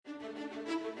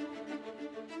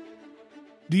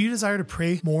Do you desire to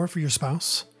pray more for your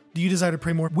spouse? Do you desire to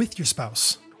pray more with your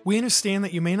spouse? We understand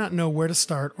that you may not know where to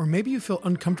start, or maybe you feel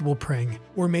uncomfortable praying,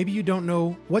 or maybe you don't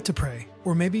know what to pray,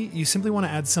 or maybe you simply want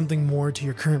to add something more to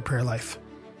your current prayer life.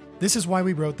 This is why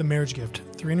we wrote The Marriage Gift,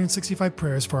 365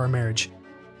 Prayers for Our Marriage.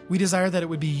 We desire that it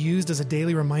would be used as a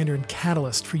daily reminder and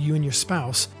catalyst for you and your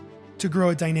spouse to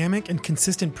grow a dynamic and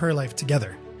consistent prayer life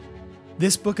together.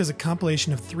 This book is a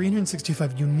compilation of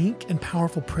 365 unique and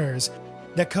powerful prayers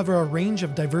that cover a range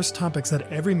of diverse topics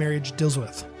that every marriage deals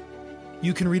with.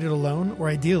 You can read it alone, or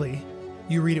ideally,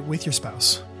 you read it with your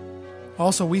spouse.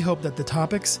 Also, we hope that the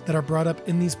topics that are brought up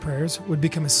in these prayers would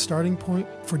become a starting point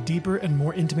for deeper and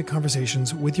more intimate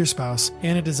conversations with your spouse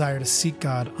and a desire to seek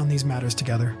God on these matters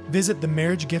together. Visit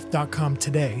themarriagegift.com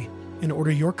today and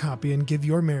order your copy and give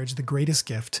your marriage the greatest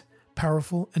gift,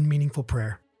 powerful and meaningful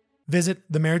prayer. Visit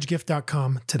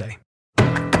themarriagegift.com today.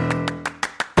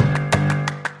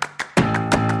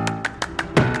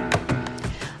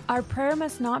 Our prayer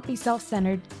must not be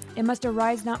self-centered. It must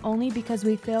arise not only because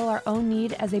we feel our own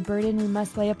need as a burden we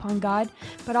must lay upon God,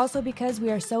 but also because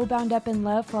we are so bound up in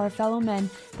love for our fellow men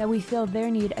that we feel their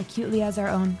need acutely as our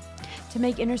own. To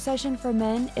make intercession for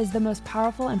men is the most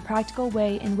powerful and practical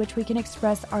way in which we can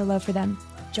express our love for them.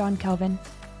 John Calvin.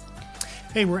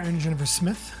 Hey, we're Aaron and Jennifer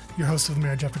Smith, your hosts of the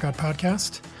Marriage After God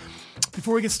podcast.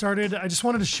 Before we get started, I just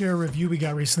wanted to share a review we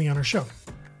got recently on our show.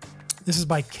 This is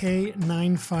by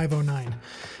K9509.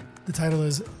 The title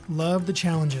is Love the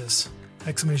Challenges!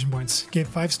 Gave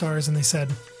 5 stars, and they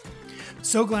said,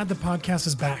 "So glad the podcast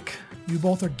is back. You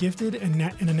both are gifted in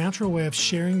a natural way of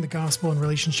sharing the gospel in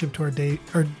relationship to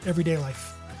our everyday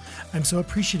life. I'm so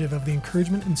appreciative of the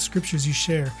encouragement and scriptures you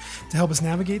share to help us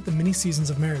navigate the many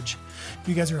seasons of marriage.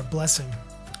 You guys are a blessing."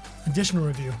 Additional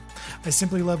review. "I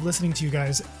simply love listening to you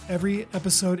guys. Every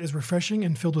episode is refreshing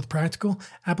and filled with practical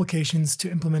applications to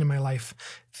implement in my life.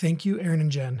 Thank you, Aaron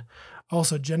and Jen.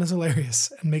 Also, Jen is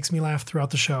hilarious and makes me laugh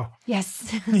throughout the show."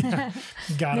 Yes. Yeah,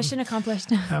 got Mission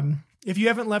accomplished. If you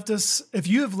have left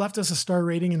us a star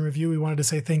rating and review, we wanted to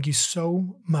say thank you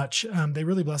so much. They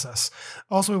really bless us.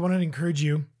 Also, we wanted to encourage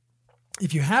you,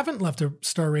 if you haven't left a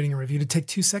star rating or review, to take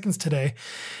 2 seconds today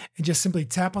and just simply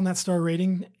tap on that star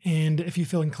rating. And if you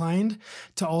feel inclined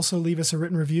to also leave us a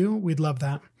written review, we'd love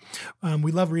that.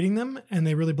 We love reading them, and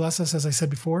they really bless us, as I said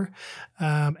before.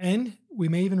 And we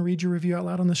may even read your review out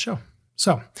loud on the show.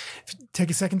 So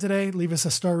take a second today, leave us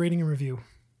a star rating and review.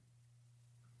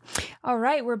 All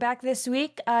right, we're back this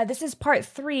week. This is part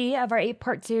 3 of our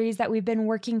 8-part series that we've been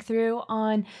working through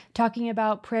on talking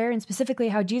about prayer and specifically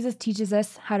how Jesus teaches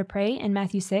us how to pray in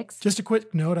Matthew 6. Just a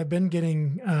quick note, I've been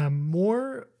getting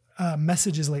more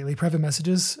messages lately, private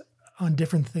messages on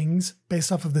different things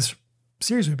based off of this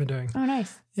series we've been doing. Oh,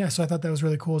 nice. Yeah, so I thought that was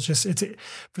really cool. It's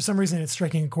for some reason, it's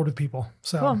striking a chord with people.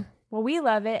 So cool. Well, we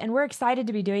love it, and we're excited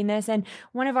to be doing this. And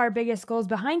one of our biggest goals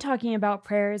behind talking about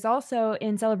prayer is also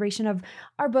in celebration of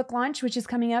our book launch, which is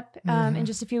coming up in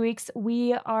just a few weeks.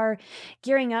 We are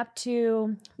gearing up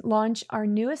to launch our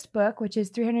newest book, which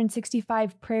is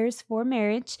 365 Prayers for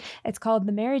Marriage. It's called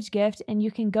The Marriage Gift, and you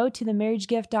can go to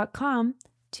themarriagegift.com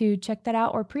to check that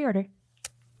out or pre-order.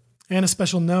 And a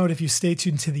special note, if you stay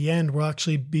tuned to the end, we'll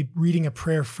actually be reading a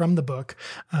prayer from the book,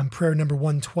 prayer number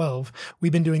 112.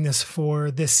 We've been doing this for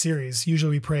this series. Usually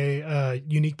we pray a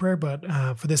unique prayer, but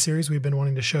for this series, we've been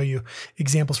wanting to show you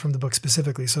examples from the book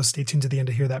specifically. So stay tuned to the end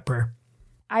to hear that prayer.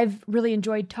 I've really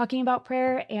enjoyed talking about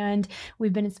prayer, and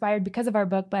we've been inspired because of our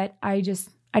book, but I just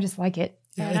like it.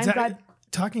 Yeah, and I'm glad.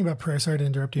 Talking about prayer, sorry to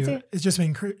interrupt you. It's just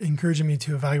been encouraging me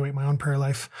to evaluate my own prayer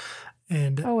life.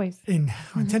 And always in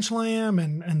how intentional I am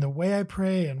and the way I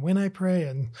pray and when I pray.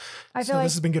 And I feel so like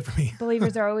this has been good for me.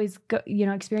 Believers are always,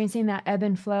 experiencing that ebb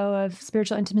and flow of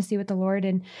spiritual intimacy with the Lord.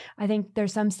 And I think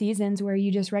there's some seasons where you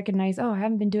just recognize, I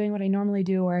haven't been doing what I normally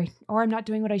do, or I'm not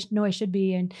doing what I know I should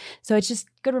be. And so it's just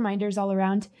good reminders all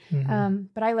around.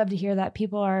 But I love to hear that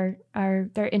people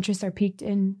their interests are piqued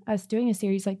in us doing a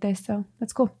series like this. So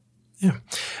that's cool. Yeah.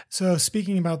 So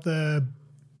speaking about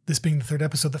this being the 3rd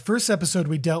episode, the first episode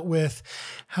we dealt with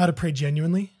how to pray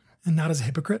genuinely and not as a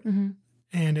hypocrite.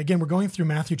 And again, we're going through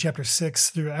Matthew chapter 6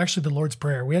 through actually the Lord's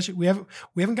Prayer. We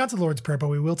haven't got to the Lord's Prayer, but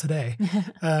we will today.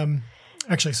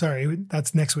 Actually, sorry,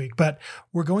 that's next week. But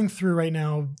we're going through right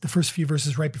now the first few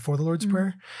verses right before the Lord's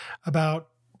Prayer about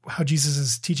how Jesus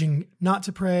is teaching not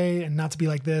to pray and not to be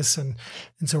like this. And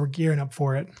so we're gearing up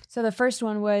for it. So the first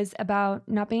one was about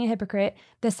not being a hypocrite.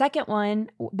 The second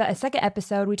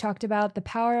episode, we talked about the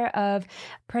power of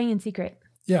praying in secret.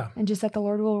 Yeah. And just that the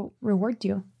Lord will reward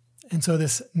you. And so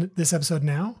this episode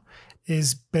now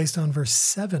is based on verse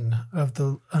 7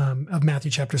 of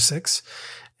Matthew chapter 6.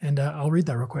 And I'll read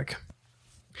that real quick.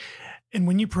 And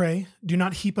when you pray, do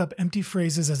not heap up empty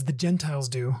phrases as the Gentiles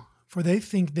do, for they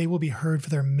think they will be heard for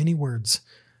their many words.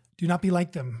 Do not be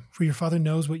like them, for your Father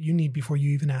knows what you need before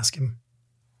you even ask him.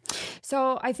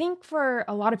 So I think for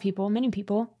a lot of people, many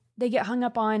people, they get hung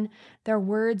up on their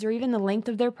words or even the length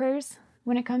of their prayers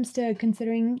when it comes to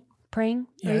considering praying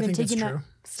or even taking that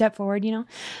step forward,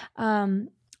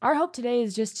 Our hope today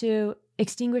is just to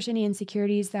extinguish any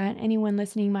insecurities that anyone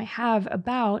listening might have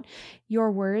about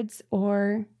your words,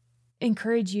 or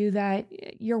encourage you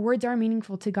that your words are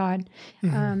meaningful to God,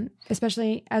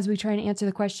 especially as we try and answer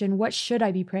the question, what should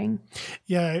I be praying?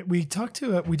 Yeah, we just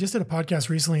did a podcast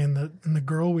recently, and the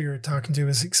girl we were talking to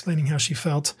was explaining how she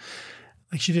felt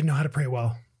like she didn't know how to pray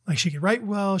well. Like she could write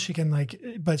well,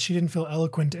 but she didn't feel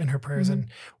eloquent in her prayers. And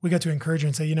we got to encourage her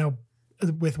and say,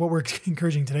 with what we're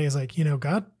encouraging today is like,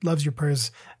 God loves your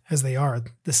prayers as they are,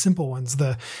 the simple ones,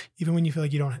 even when you feel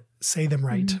like you don't say them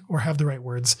right or have the right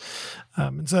words.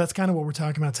 And so that's kind of what we're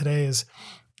talking about today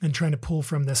and trying to pull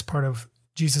from this part of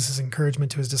Jesus's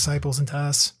encouragement to his disciples and to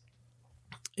us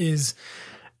is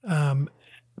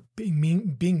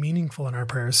being meaningful in our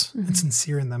prayers and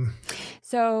sincere in them.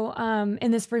 So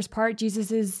in this first part,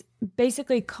 Jesus is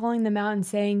basically calling them out and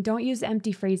saying, don't use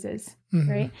empty phrases,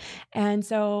 right? And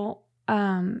so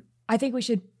I think we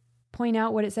should point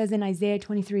out what it says in Isaiah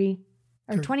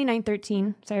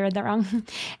 29:13. Sorry, I read that wrong.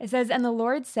 It says, and the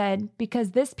Lord said,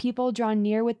 because this people draw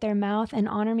near with their mouth and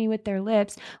honor me with their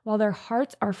lips, while their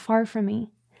hearts are far from me.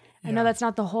 Yeah. I know that's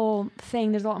not the whole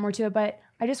thing. There's a lot more to it, but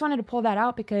I just wanted to pull that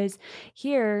out because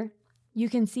here you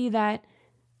can see that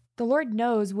the Lord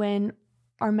knows when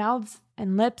our mouths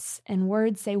and lips and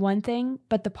words say one thing,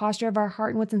 but the posture of our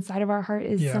heart and what's inside of our heart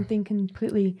is something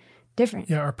completely different.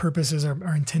 Yeah, our purposes,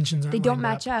 our intentions aren't. They don't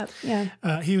match up.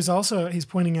 Yeah. He's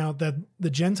pointing out that the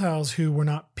Gentiles who were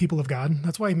not people of God,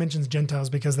 that's why he mentions Gentiles,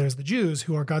 because there's the Jews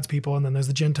who are God's people, and then there's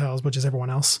the Gentiles, which is everyone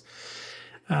else.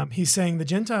 He's saying the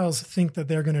Gentiles think that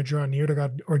they're going to draw near to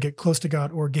God or get close to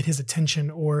God or get his attention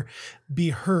or be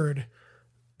heard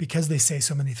because they say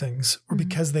so many things or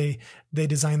because they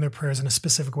design their prayers in a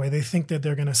specific way. They think that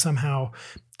they're going to somehow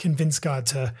convince God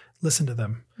to listen to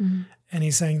them. And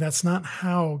he's saying that's not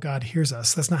how God hears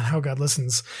us. That's not how God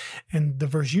listens. And the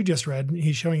verse you just read,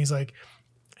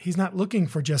 he's not looking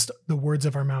for just the words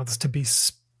of our mouths to be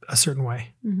a certain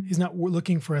way. He's not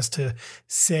looking for us to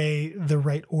say the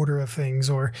right order of things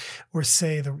or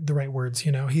say the right words.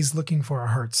 He's looking for our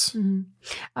hearts. When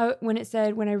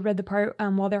I read the part,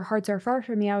 while their hearts are far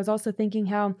from me, I was also thinking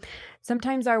how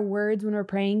sometimes our words when we're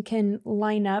praying can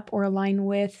line up or align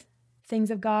with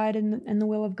things of God and the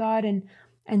will of God and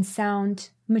sound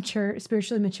mature,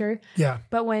 spiritually mature. Yeah.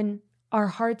 But when our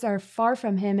hearts are far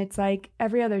from him, it's like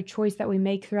every other choice that we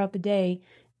make throughout the day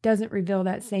doesn't reveal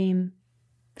that same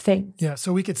thing. Yeah.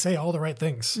 So we could say all the right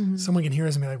things. Someone can hear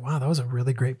us and be like, wow, that was a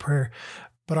really great prayer,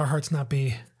 but our hearts not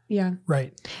be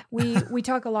right. We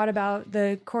talk a lot about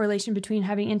the correlation between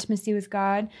having intimacy with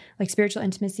God, like spiritual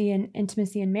intimacy and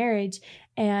intimacy in marriage.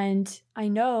 And I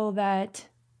know that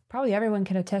probably everyone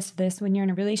can attest to this when you're in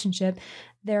a relationship.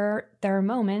 There are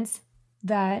moments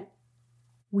that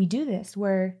we do this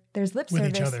where there's lip service,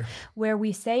 each other, where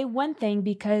we say one thing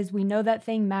because we know that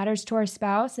thing matters to our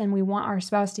spouse and we want our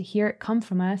spouse to hear it come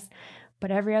from us.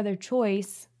 But every other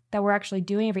choice that we're actually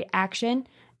doing, every action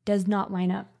does not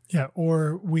line up. Yeah.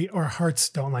 Or our hearts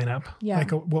don't line up. Yeah.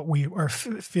 Like what we are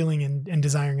feeling and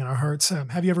desiring in our hearts.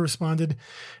 Have you ever responded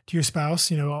to your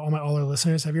spouse? All our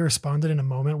listeners, have you responded in a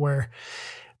moment where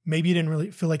maybe you didn't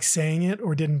really feel like saying it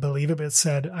or didn't believe it, but it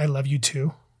said, I love you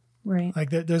too. Right. Like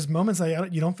there's moments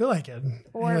like you don't feel like it.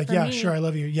 Or you're like, yeah, sure, I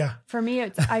love you. Yeah. For me,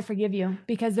 it's I forgive you,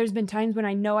 because there's been times when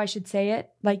I know I should say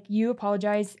it. Like you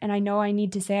apologize and I know I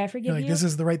need to say I forgive you. This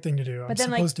is the right thing to do. I'm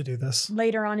supposed to do this.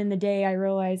 Later on in the day, I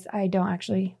realize I don't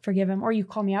actually forgive him, or you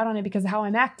call me out on it because how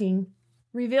I'm acting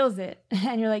reveals it.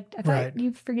 And you're like, I thought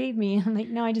you forgave me. I'm like,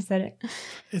 no, I just said it.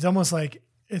 It's almost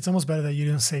better that you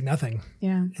don't say nothing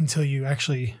until you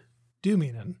actually do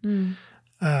mean it.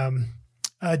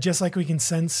 Just like we can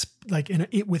sense, like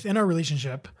within our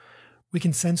relationship, we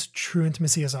can sense true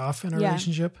intimacy is off in our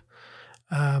relationship.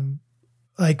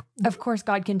 Of course,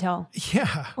 God can tell.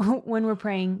 Yeah. When we're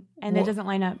praying and it doesn't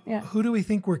line up. Yeah. Who do we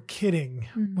think we're kidding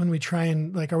when we try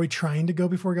and are we trying to go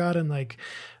before God and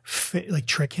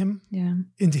trick him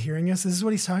into hearing us? This is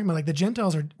what he's talking about. Like the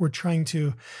Gentiles were trying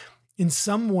to, in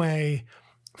some way,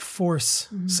 force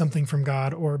something from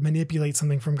God or manipulate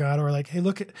something from God, or like, hey,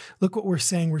 look what we're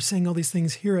saying. We're saying all these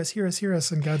things. Hear us, hear us, hear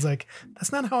us. And God's like,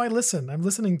 that's not how I listen. I'm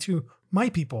listening to my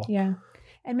people. Yeah.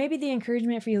 And maybe the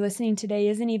encouragement for you listening today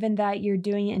isn't even that you're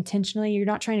doing it intentionally. You're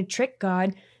not trying to trick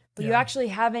God, You actually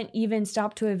haven't even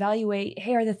stopped to evaluate,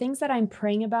 hey, are the things that I'm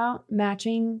praying about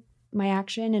matching my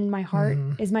action and my heart?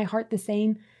 Is my heart the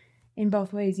same in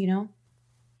both ways, you know?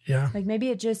 Yeah. Like maybe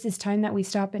it just is time that we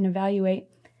stop and evaluate.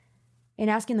 In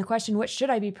asking the question, what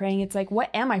should I be praying? It's like, what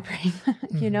am I praying?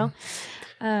 You know?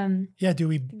 Do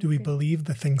we believe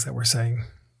the things that we're saying?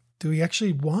 Do we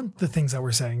actually want the things that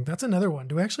we're saying? That's another one.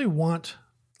 Do we actually want,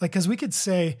 like, because we could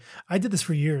say, I did this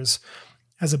for years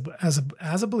as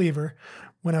a believer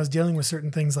when I was dealing with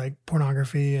certain things like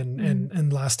pornography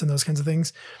and lust and those kinds of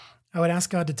things. I would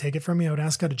ask God to take it from me. I would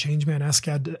ask God to change me. I'd ask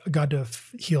God to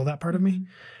heal that part of me.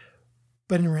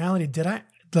 But in reality,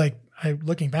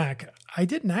 looking back, I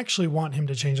didn't actually want him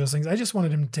to change those things. I just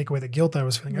wanted him to take away the guilt that I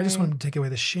was feeling. Right. I just wanted him to take away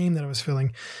the shame that I was feeling.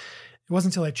 It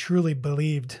wasn't until I truly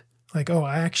believed, like, oh,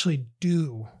 I actually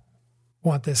do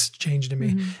want this changed in me.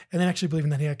 And then actually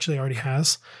believing that he actually already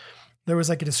has. There was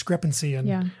like a discrepancy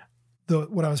in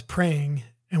what I was praying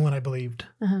and what I believed.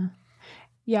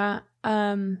 Yeah.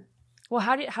 Well,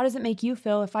 how does it make you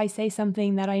feel if I say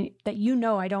something that I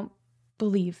don't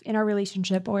believe in our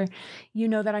relationship, or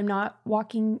that I'm not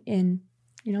walking in,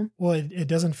 you know? Well, it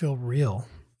doesn't feel real.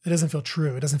 It doesn't feel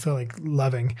true. It doesn't feel like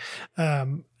loving.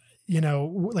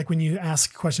 Like when you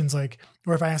ask questions like,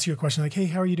 or if I ask you a question like, hey,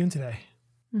 how are you doing today?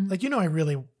 Like, I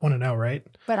really want to know, right?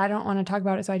 But I don't want to talk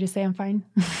about it. So I just say I'm fine.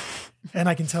 And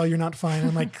I can tell you're not fine.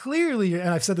 I'm like, clearly, and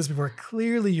I've said this before,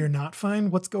 clearly you're not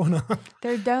fine. What's going on?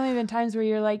 There's definitely been times where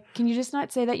you're like, can you just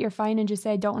not say that you're fine and just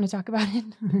say, I don't want to talk about it?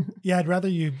 Yeah, I'd rather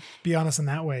you be honest in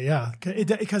that way. Yeah.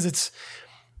 Because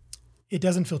it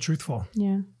doesn't feel truthful.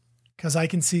 Yeah. Because I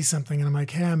can see something and I'm like,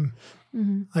 hey,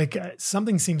 like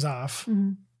something seems off,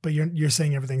 but you're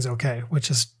saying everything's okay,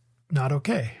 which is not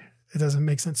okay. It doesn't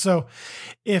make sense. So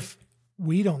if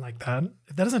we don't like that,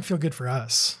 if that doesn't feel good for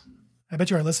us, I bet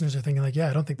you our listeners are thinking like, yeah,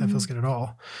 I don't think that feels good at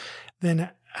all. Then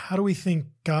how do we think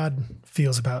God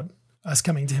feels about us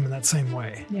coming to him in that same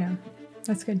way? Yeah,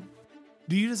 that's good.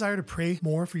 Do you desire to pray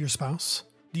more for your spouse?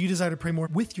 Do you desire to pray more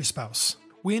with your spouse?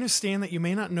 We understand that you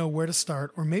may not know where to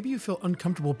start, or maybe you feel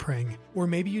uncomfortable praying, or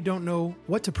maybe you don't know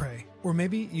what to pray, or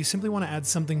maybe you simply want to add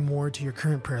something more to your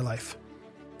current prayer life.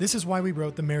 This is why we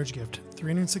wrote The Marriage Gift,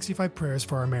 365 Prayers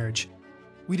for Our Marriage.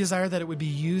 We desire that it would be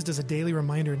used as a daily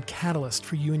reminder and catalyst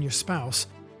for you and your spouse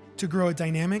to grow a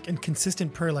dynamic and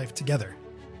consistent prayer life together.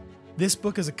 This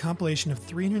book is a compilation of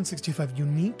 365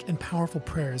 unique and powerful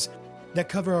prayers that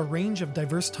cover a range of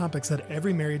diverse topics that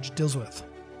every marriage deals with.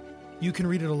 You can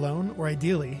read it alone, or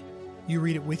ideally, you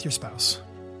read it with your spouse.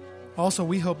 Also,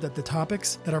 we hope that the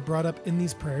topics that are brought up in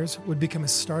these prayers would become a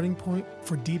starting point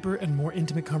for deeper and more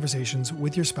intimate conversations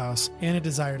with your spouse and a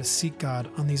desire to seek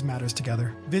God on these matters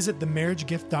together. Visit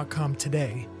themarriagegift.com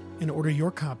today and order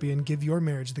your copy and give your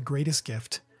marriage the greatest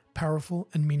gift, powerful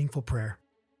and meaningful prayer.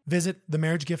 Visit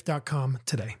themarriagegift.com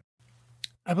today.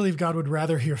 I believe God would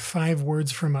rather hear 5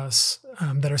 words from us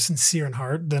that are sincere in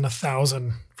heart than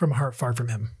 1,000 from a heart far from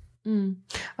him.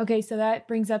 Okay, so that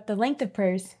brings up the length of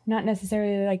prayers, not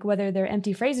necessarily like whether they're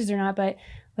empty phrases or not, but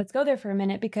let's go there for a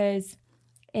minute, because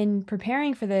in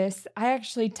preparing for this, I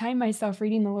actually timed myself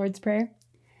reading the Lord's Prayer,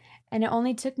 and it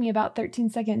only took me about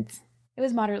 13 seconds. It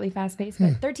was moderately fast-paced,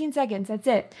 but 13 seconds, that's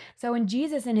it. So when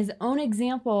Jesus, in his own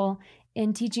example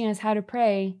in teaching us how to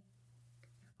pray,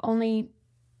 only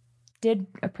did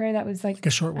a prayer that was like a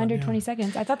short one, under 20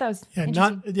 seconds. I thought that was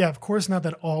interesting. Of course, not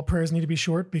that all prayers need to be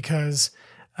short, because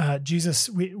Jesus,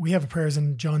 we have prayers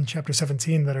in John chapter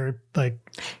 17 that are like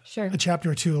a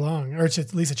chapter or two long, or it's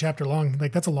at least a chapter long.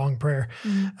 Like that's a long prayer.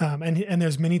 And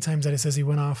there's many times that it says he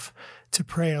went off to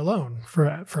pray alone for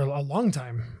a long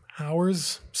time,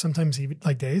 hours, sometimes even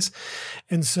like days.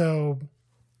 And so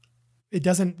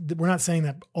we're not saying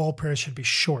that all prayers should be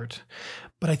short,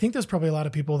 but I think there's probably a lot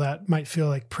of people that might feel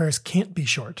like prayers can't be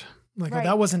short. Like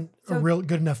that wasn't a real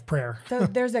good enough prayer. So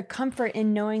there's a comfort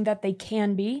in knowing that they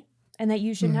can be, and that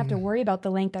you shouldn't have to worry about the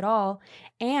length at all.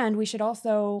 And we should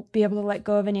also be able to let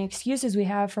go of any excuses we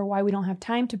have for why we don't have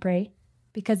time to pray,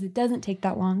 because it doesn't take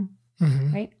that long,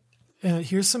 right?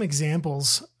 Here's some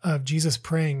examples of Jesus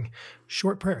praying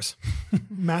short prayers.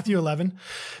 Matthew 11,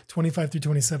 25 through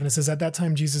 27, it says, at that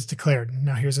time Jesus declared,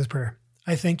 now here's his prayer,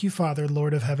 I thank you, Father,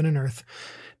 Lord of heaven and earth,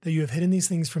 that you have hidden these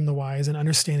things from the wise and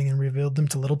understanding and revealed them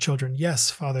to little children. Yes,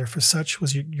 Father, for such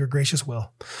was your gracious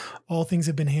will. All things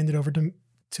have been handed over to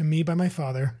me by my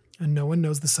Father, and no one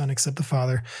knows the Son except the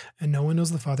Father, and no one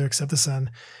knows the Father except the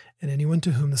Son, and anyone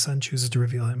to whom the Son chooses to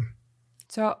reveal him.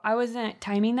 So I wasn't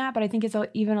timing that, but I think it's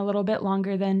even a little bit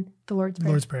longer than the Lord's Prayer.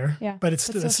 Lord's Prayer. Yeah. But this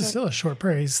is still a short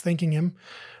prayer. He's thanking him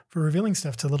for revealing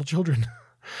stuff to little children.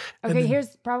 Okay,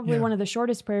 here's probably one of the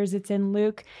shortest prayers. It's in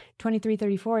Luke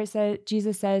 23:34. It says,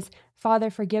 Jesus says, Father,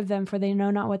 forgive them, for they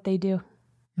know not what they do.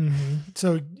 Mm-hmm.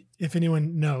 So if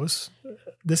anyone knows,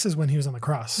 this is when he was on the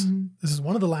cross. Mm-hmm. This is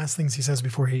one of the last things he says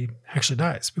before he actually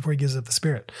dies, before he gives up the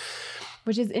spirit.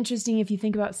 Which is interesting if you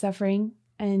think about suffering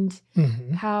and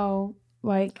how,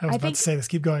 like... I was about to say this.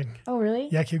 Keep going. Oh, really?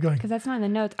 Yeah, keep going. Because that's not in the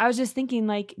notes. I was just thinking,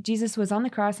 like, Jesus was on the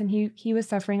cross and he was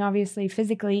suffering, obviously,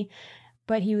 physically,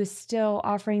 but he was still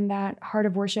offering that heart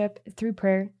of worship through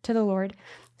prayer to the Lord.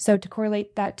 So to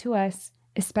correlate that to us,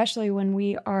 especially when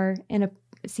we are in a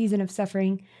season of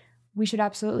suffering, we should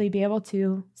absolutely be able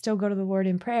to still go to the Lord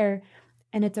in prayer.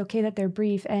 And it's okay that they're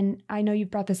brief. And I know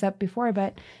you've brought this up before,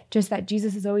 but just that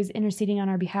Jesus is always interceding on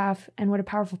our behalf. And what a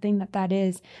powerful thing that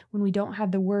is when we don't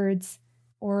have the words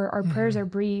or our prayers are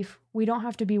brief. We don't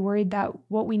have to be worried that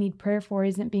what we need prayer for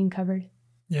isn't being covered.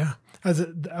 Yeah.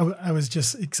 I was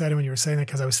just excited when you were saying that,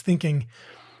 because I was thinking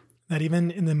that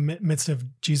even in the midst of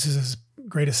Jesus's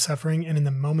greatest suffering and in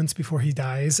the moments before he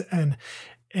dies, and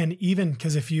even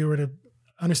because if you were to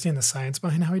understand the science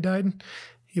behind how he died,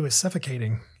 he was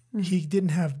suffocating. He didn't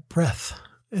have breath.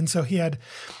 And so he had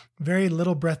very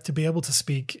little breath to be able to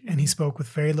speak, and he spoke with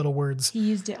very little words. He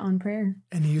used it on prayer.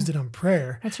 And he used it on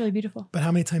prayer. That's really beautiful. But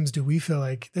how many times do we feel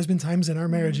like there's been times in our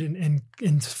marriage in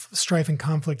strife and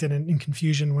conflict and in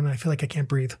confusion when I feel like I can't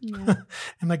breathe. Yeah.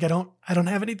 I'm like, I don't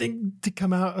have anything to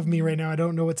come out of me right now. I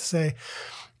don't know what to say.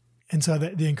 And so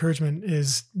the encouragement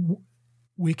is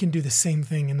we can do the same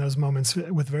thing in those moments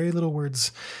with very little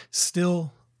words,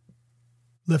 still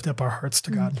lift up our hearts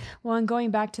to God. Well, and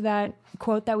going back to that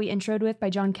quote that we introed with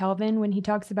by John Calvin, when he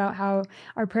talks about how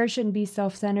our prayer shouldn't be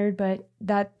self-centered, but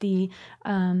that the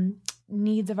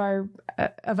needs of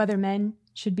other men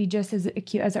should be just as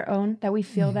acute as our own, that we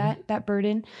feel that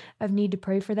burden of need to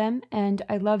pray for them. And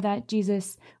I love that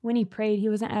Jesus, when he prayed, he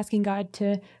wasn't asking God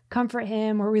to comfort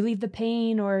him or relieve the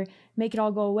pain or make it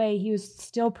all go away. He was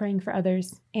still praying for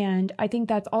others. And I think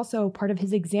that's also part of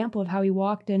his example of how he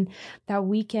walked, and that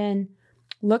we can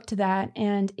look to that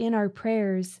and in our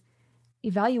prayers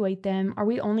evaluate them. Are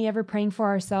we only ever praying for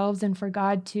ourselves and for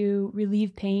God to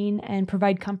relieve pain and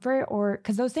provide comfort? Or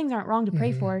because those things aren't wrong to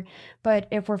pray for, but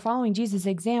if we're following Jesus'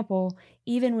 example,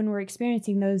 even when we're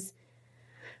experiencing those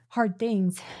hard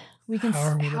things, we can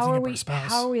how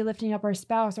are we lifting up our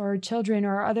spouse or our children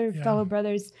or our other fellow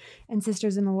brothers and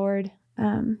sisters in the Lord,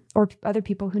 or other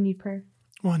people who need prayer?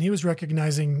 Well, and he was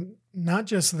recognizing not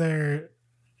just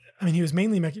he was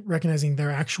mainly recognizing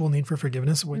their actual need for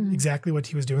forgiveness, exactly what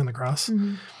he was doing on the cross.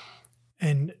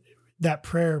 And that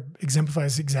prayer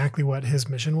exemplifies exactly what his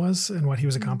mission was and what he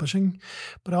was accomplishing,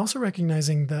 but also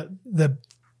recognizing that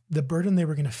the burden they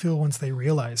were going to feel once they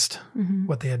realized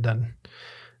what they had done.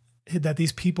 That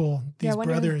these people, these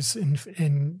brothers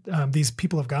and these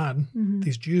people of God,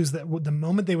 these Jews, that the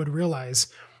moment they would realize,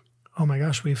 oh my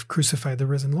gosh, we've crucified the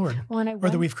risen Lord, or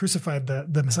that we've crucified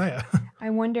the Messiah. I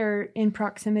wonder, in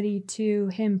proximity to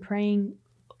him praying,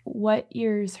 what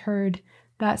ears heard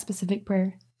that specific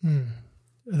prayer?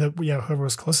 Whoever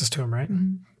was closest to him, right?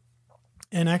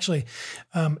 And actually,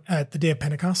 at the day of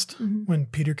Pentecost, when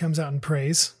Peter comes out and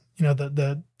prays,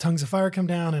 the tongues of fire come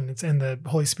down, and the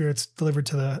Holy Spirit's delivered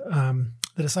to the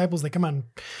disciples. They come out, and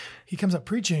he comes up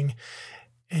preaching,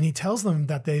 and he tells them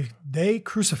that they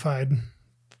crucified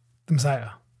the Messiah,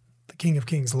 the King of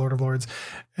Kings, the Lord of Lords.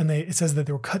 And it says that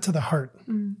they were cut to the heart.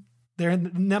 There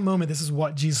in that moment, this is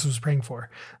what Jesus was praying for,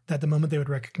 that the moment they would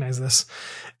recognize this.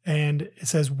 And it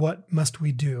says, what must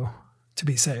we do to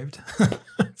be saved?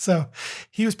 So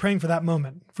he was praying for that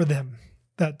moment for them,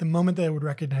 that the moment they would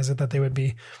recognize it, that they would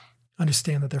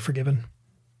understand that they're forgiven.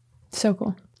 So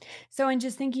cool. So in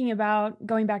just thinking about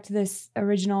going back to this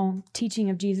original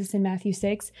teaching of Jesus in Matthew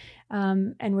 6,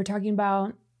 and we're talking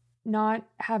about not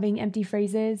having empty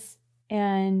phrases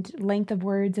and length of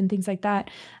words and things like that.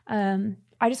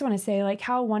 I just want to say, like,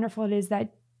 how wonderful it is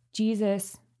that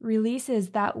Jesus releases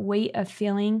that weight of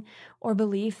feeling or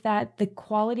belief that the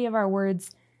quality of our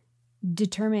words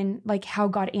determine like how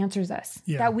God answers us.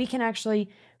 Yeah. That we can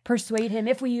actually persuade him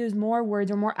if we use more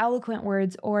words or more eloquent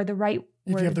words or the right words.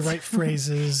 If you have the right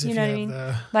phrases. You know what I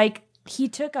mean? Like, he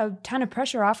took a ton of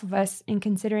pressure off of us in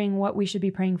considering what we should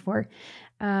be praying for.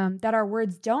 That our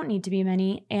words don't need to be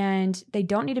many, and they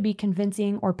don't need to be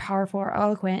convincing or powerful or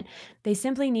eloquent. They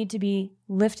simply need to be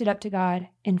lifted up to God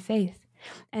in faith.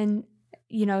 And,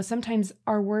 sometimes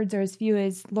our words are as few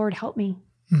as, Lord, help me.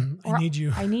 I need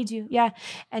you. I need you. Yeah.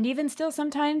 And even still,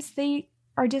 sometimes they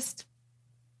are just,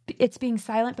 it's being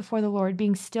silent before the Lord,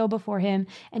 being still before him,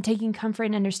 and taking comfort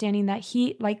and understanding that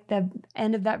he, like the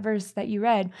end of that verse that you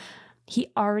read,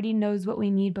 he already knows what we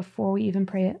need before we even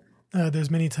pray it. There's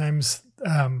many times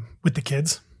with the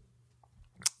kids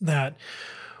that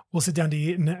we'll sit down to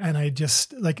eat and I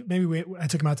just like, I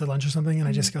took him out to lunch or something and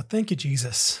I just go, thank you,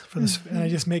 Jesus, for this. And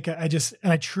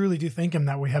I truly do thank him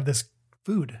that we have this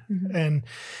food and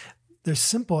they're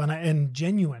simple and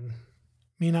genuine,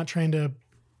 me not trying to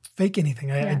fake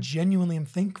anything. I genuinely am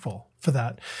thankful for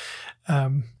that.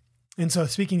 And so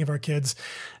speaking of our kids,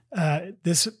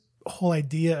 this whole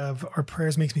idea of our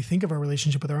prayers makes me think of our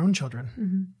relationship with our own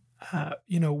children. That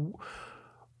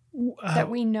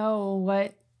we know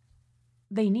what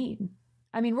they need.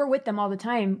 I mean, we're with them all the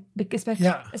time,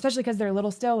 especially because they're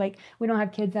little still. Like, we don't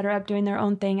have kids that are up doing their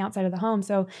own thing outside of the home.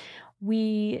 So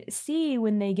we see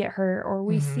when they get hurt, or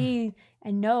we see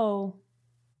and know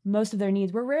most of their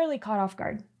needs. We're rarely caught off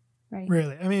guard, right?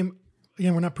 Really. I mean,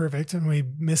 again, we're not perfect and we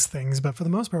miss things, but for the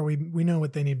most part, we know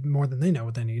what they need more than they know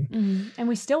what they need. And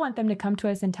we still want them to come to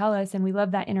us and tell us, and we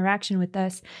love that interaction with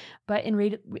us. But in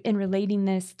relating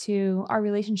this to our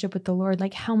relationship with the Lord,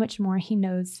 like how much more he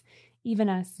knows, even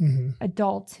us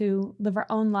adults who live our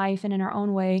own life and in our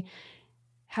own way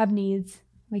have needs.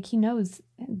 Like, he knows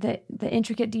the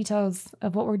intricate details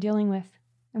of what we're dealing with,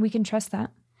 and we can trust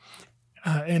that.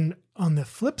 And on the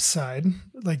flip side,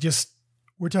 like,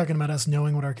 we're talking about us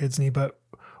knowing what our kids need, but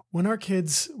when our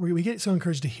kids, we get so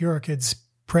encouraged to hear our kids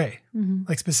pray,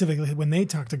 like specifically when they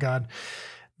talk to God,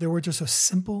 their words are so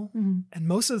simple. And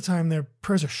most of the time their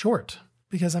prayers are short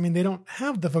because, I mean, they don't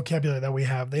have the vocabulary that we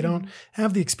have. They don't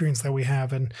have the experience that we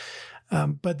have. And,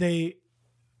 but they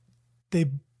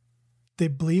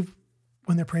believe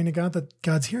when they're praying to God that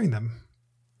God's hearing them.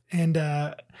 And,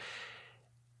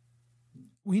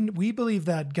 we believe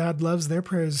that God loves their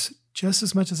prayers just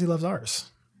as much as he loves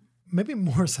ours, maybe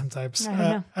more sometimes.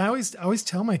 I always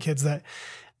tell my kids that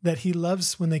he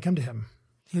loves when they come to him.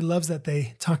 He loves that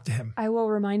they talk to him. I will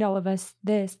remind all of us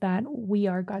that we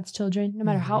are God's children, no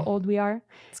matter how old we are.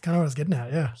 It's kind of what I was getting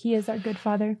at. Yeah. He is our good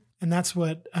father. And that's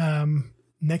what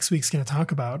next week's going to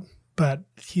talk about, but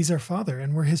he's our father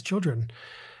and we're his children.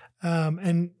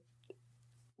 And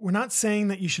we're not saying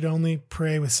that you should only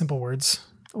pray with simple words.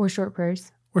 Or short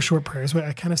prayers.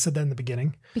 I kind of said that in the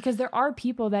beginning. Because there are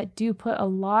people that do put a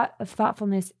lot of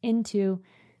thoughtfulness into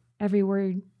every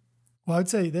word. Well, I would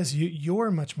say this, you're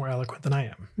much more eloquent than I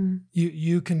am.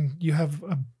 You have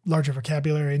a larger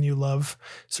vocabulary and you love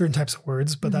certain types of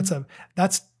words, but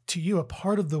that's to you a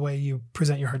part of the way you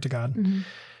present your heart to God.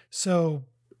 So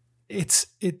it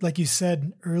like you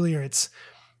said earlier,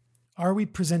 are we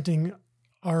presenting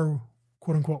our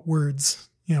quote unquote words,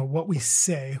 what we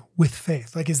say with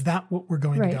faith? Like, is that what we're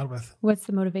going to God with? What's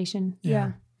the motivation?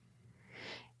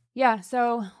 Yeah.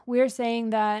 So we're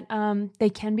saying that they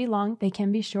can be long, they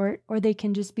can be short, or they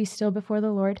can just be still before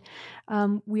the Lord.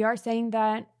 We are saying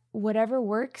that whatever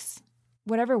words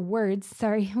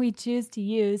we choose to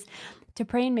use to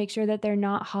pray and make sure that they're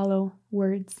not hollow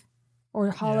words or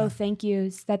hollow thank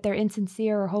yous, that they're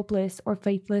insincere or hopeless or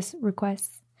faithless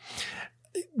requests.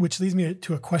 Which leads me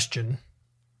to a question.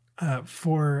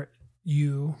 For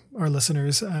you, our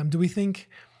listeners, do you think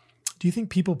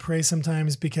people pray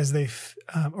sometimes because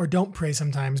or don't pray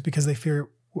sometimes because they fear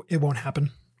it won't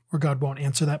happen or God won't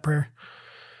answer that prayer?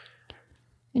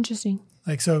 Interesting.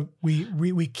 Like, so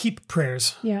we keep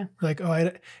prayers. Yeah. We're like,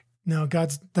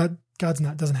 God's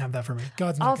not, doesn't have that for me.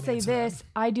 God's not. I'll say this. That.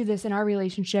 I do this in our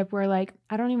relationship where, like,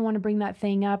 I don't even want to bring that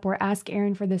thing up or ask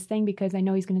Aaron for this thing because I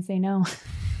know he's going to say no.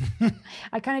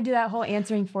 I kind of do that whole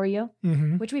answering for you,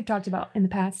 which we've talked about in the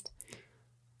past.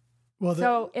 Well,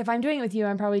 so if I'm doing it with you,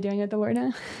 I'm probably doing it with the Lord.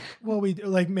 Well,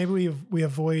 maybe we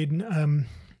avoid,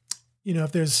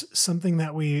 if there's something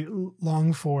that we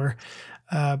long for,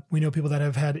 we know people that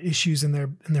have had issues in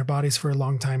their bodies for a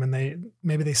long time, and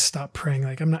maybe they stop praying.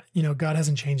 Like, I'm not, God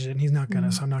hasn't changed it, and He's not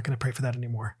gonna, so I'm not gonna pray for that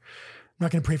anymore. I'm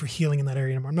not going to pray for healing in that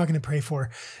area anymore. I'm not going to pray for,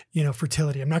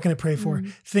 fertility. I'm not going to pray for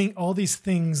all these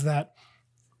things that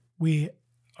we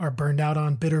are burned out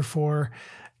on, bitter for,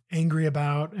 angry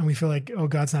about, and we feel like, oh,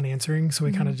 God's not answering. So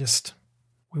we kind of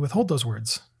we withhold those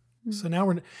words. So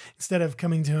now instead of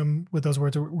coming to him with those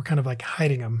words, we're kind of like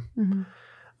hiding them.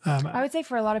 I would say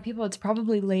for a lot of people, it's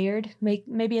probably layered.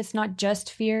 Maybe it's not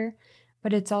just fear,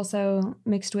 but it's also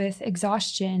mixed with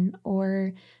exhaustion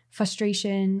or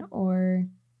frustration or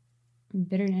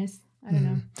bitterness. I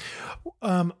don't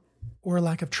know. Or a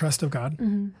lack of trust of God.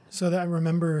 So that I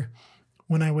remember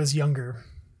when I was younger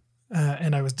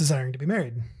and I was desiring to be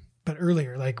married, but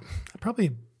earlier, like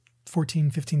probably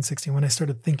 14, 15, 16, when I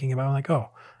started thinking about like, oh,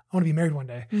 I want to be married one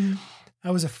day.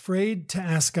 I was afraid to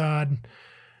ask God.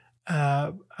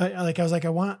 I was like, I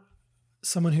want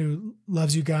someone who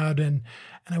loves you, God. And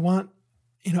I want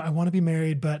to be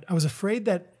married, but I was afraid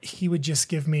that he would just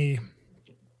give me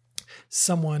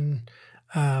someone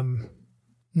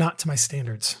not to my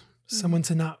standards, someone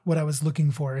to not what I was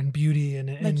looking for in beauty.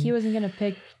 And he wasn't going to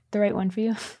pick the right one for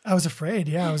you. I was afraid.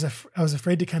 Yeah. I was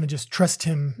afraid to kind of just trust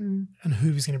him and who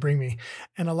he was going to bring me.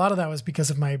 And a lot of that was because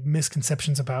of my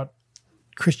misconceptions about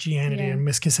Christianity and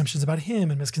misconceptions about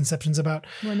him and misconceptions about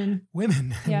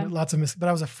women and lots of but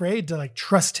I was afraid to like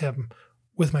trust him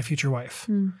with my future wife.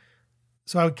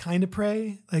 So I would kind of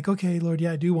pray like, okay, Lord,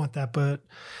 yeah, I do want that. But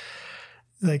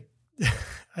like,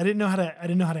 I didn't know how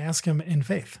to ask him in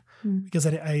faith because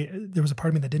there was a part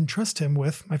of me that didn't trust him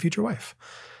with my future wife.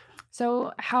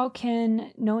 So how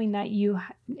can, knowing that you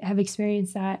have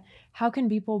experienced that, how can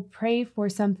people pray for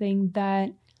something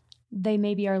that they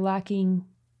maybe are lacking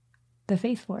the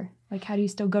faith for? Like, how do you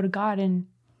still go to God and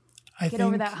get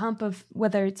over that hump of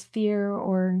whether it's fear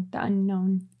or the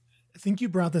unknown? I think you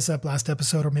brought this up last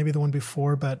episode or maybe the one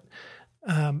before, but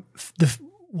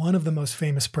one of the most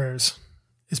famous prayers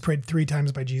is prayed 3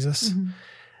 times by Jesus.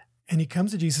 And he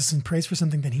comes to Jesus and prays for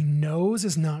something that he knows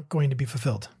is not going to be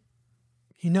fulfilled.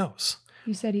 He knows.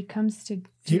 You said he comes to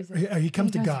Jesus. He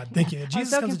comes to God. Thank you.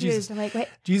 Jesus comes to Jesus. I'm like, wait.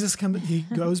 Jesus comes. He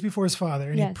goes before his Father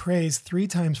and he prays 3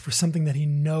 times for something that he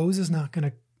knows is not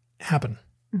going to happen.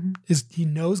 He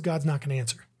knows God's not going to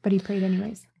answer. But he prayed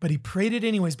anyways. But he prayed it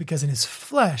anyways because in his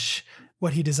flesh,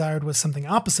 what he desired was something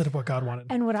opposite of what God wanted.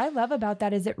 And what I love about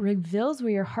that is it reveals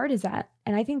where your heart is at.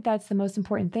 And I think that's the most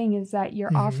important thing is that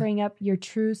you're offering up your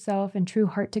true self and true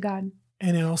heart to God.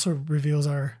 And it also reveals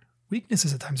our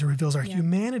weaknesses at times. It reveals our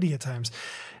humanity at times.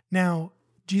 Now,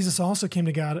 Jesus also came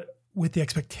to God with the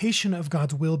expectation of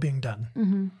God's will being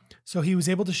done. So he was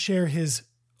able to share his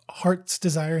heart's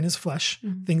desire in his flesh,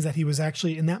 things that he was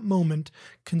actually in that moment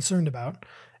concerned about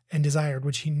and desired,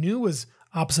 which he knew was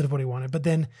opposite of what he wanted. But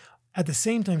then at the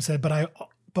same time said,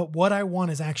 but what I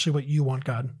want is actually what you want,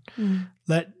 God.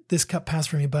 Let this cup pass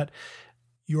from me, but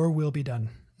your will be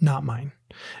done, not mine.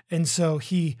 And so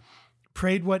he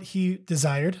prayed what he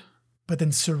desired, but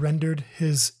then surrendered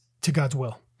to God's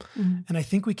will. And I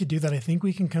think we could do that. I think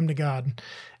we can come to God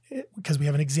because we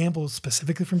have an example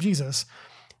specifically from Jesus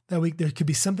that there could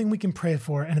be something we can pray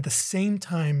for and at the same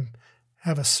time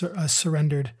have a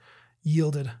surrendered,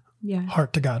 yielded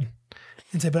heart to God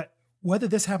and say, but whether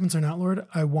this happens or not, Lord,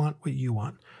 I want what you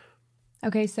want.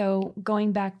 Okay. So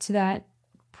going back to that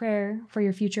prayer for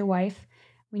your future wife,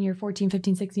 when you're 14,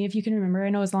 15, 16, if you can remember, I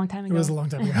know it was a long time ago. It was a long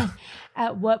time ago.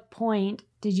 At what point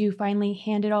did you finally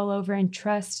hand it all over and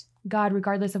trust God,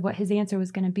 regardless of what his answer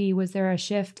was going to be? Was there a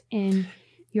shift in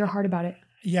your heart about it?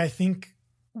 Yeah, I think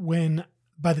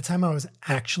by the time I was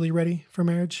actually ready for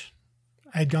marriage,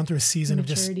 I had gone through a season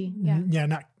maturity, of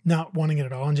just, not wanting it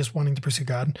at all and just wanting to pursue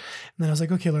God. And then I was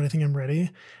like, okay, Lord, I think I'm ready.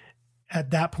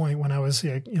 At that point, when I was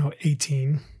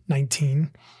 18,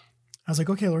 19, I was like,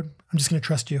 okay, Lord, I'm just going to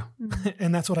trust you.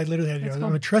 And that's what I literally had to do. Cool. I'm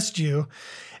going to trust you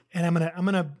and I'm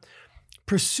going to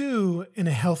pursue in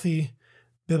a healthy,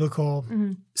 biblical,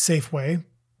 safe way,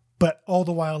 but all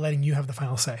the while letting you have the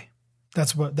final say.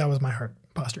 That was my heart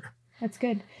posture. That's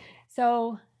good.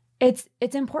 So it's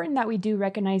important that we do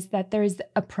recognize that there's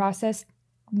a process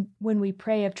when we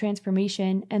pray of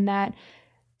transformation and that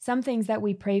some things that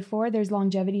we pray for, there's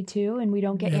longevity to, and we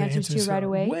don't get answers to right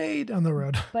away. Way down the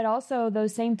road. But also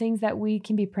those same things that we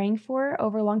can be praying for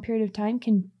over a long period of time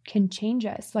can change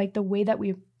us, like the way that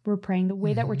we're praying, the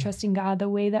way that we're trusting God, the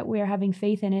way that we're having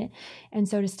faith in it. And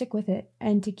so to stick with it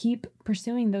and to keep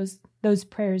pursuing those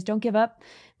prayers. Don't give up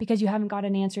because you haven't got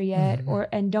an answer yet,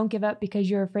 and don't give up because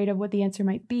you're afraid of what the answer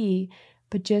might be,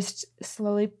 but just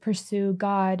slowly pursue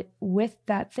God with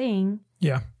that thing.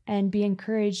 Yeah. And be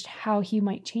encouraged how he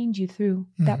might change you through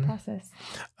that process.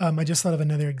 I just thought of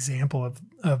another example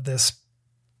of this: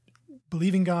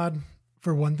 believing God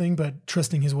for one thing, but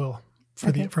trusting his will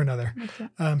for another.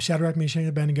 Shadrach, Meshach, and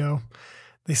Abednego,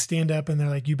 they stand up and they're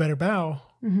like, you better bow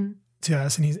to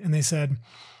us. And they said,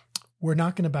 we're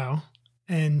not going to bow.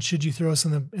 And should you throw us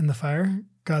in the fire,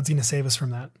 God's going to save us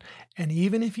from that. And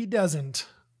even if he doesn't,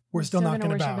 we're still not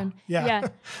going to bow. Him.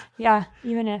 Yeah.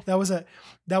 Even if that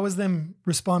was them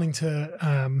responding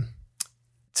to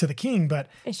the king, but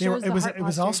it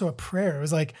was also a prayer. It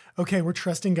was like, okay, we're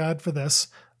trusting God for this,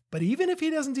 but even if he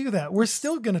doesn't do that, we're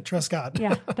still going to trust God.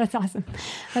 Yeah, that's awesome.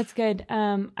 That's good.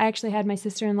 I actually had my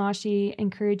sister-in-law, she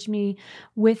encouraged me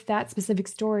with that specific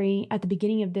story at the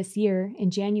beginning of this year in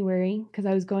January, because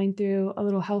I was going through a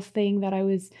little health thing that I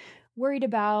was worried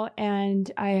about.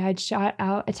 And I had shot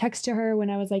out a text to her when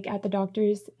I was at the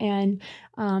doctor's, and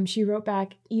she wrote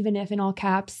back, even if, in all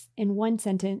caps, in one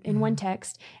sentence, in one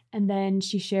text. And then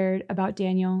she shared about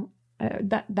Daniel,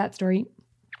 that story.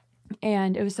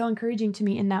 And it was so encouraging to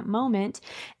me in that moment.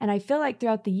 And I feel like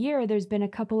throughout the year, there's been a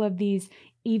couple of these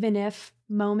even if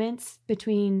moments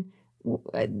between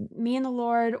me and the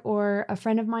Lord or a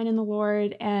friend of mine in the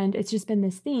Lord. And it's just been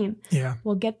this theme. Yeah.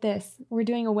 Well, get this. We're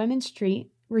doing a women's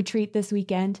retreat this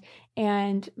weekend.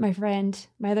 And my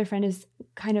other friend is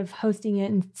kind of hosting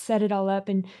it and set it all up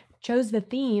and chose the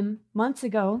theme months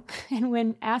ago. And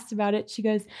when asked about it, she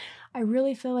goes, I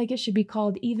really feel like it should be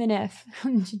called Even If.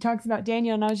 And she talks about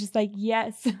Daniel, and I was just like,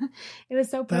 yes. It was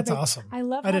so perfect. That's awesome. I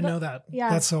didn't know that. Yeah.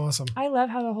 That's so awesome. I love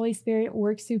how the Holy Spirit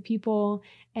works through people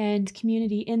and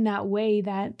community in that way,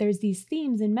 that there's these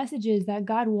themes and messages that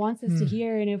God wants us to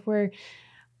hear. And if we're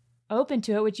open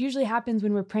to it, which usually happens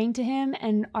when we're praying to him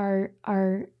and our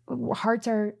hearts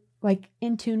are like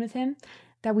in tune with him,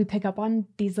 that we pick up on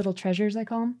these little treasures, I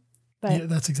call them. But yeah,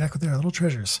 that's exactly what they are, little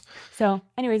treasures. So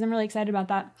anyways, I'm really excited about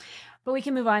that. But we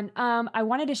can move on. I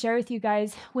wanted to share with you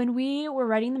guys, when we were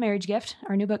writing The Marriage Gift,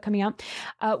 our new book coming out,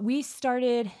 we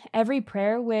started every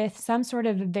prayer with some sort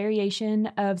of variation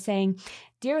of saying,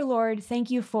 Dear Lord, thank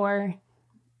you for,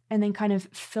 and then kind of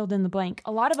filled in the blank.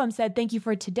 A lot of them said, thank you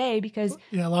for today, because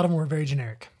yeah, a lot of them were very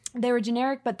generic. They were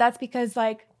generic, but that's because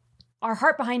like our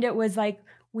heart behind it was like,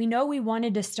 we know we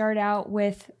wanted to start out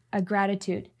with a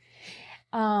gratitude.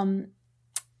 Something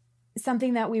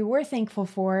that we were thankful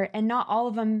for, and not all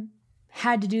of them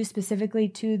had to do specifically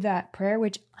to that prayer,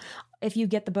 which if you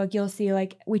get the book, you'll see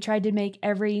like we tried to make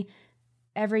every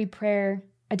prayer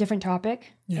a different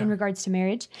topic in regards to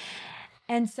marriage.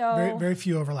 And so very, very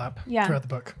few overlap throughout the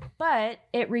book. But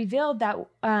it revealed that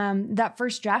that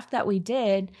first draft that we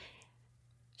did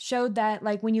showed that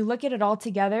like when you look at it all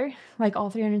together, like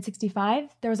all 365,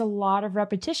 there was a lot of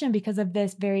repetition because of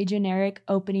this very generic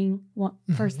opening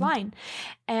first line.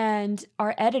 And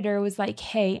our editor was like,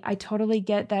 hey, I totally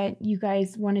get that you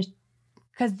guys want to,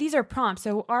 because these are prompts.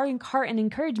 So our heart and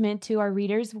encouragement to our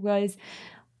readers was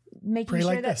making pray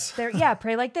sure like that they're,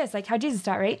 pray like this, like how Jesus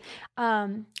taught, right?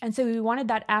 And so we wanted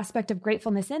that aspect of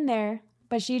gratefulness in there,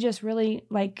 but she just really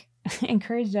like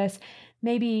encouraged us,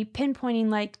 maybe pinpointing,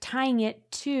 like tying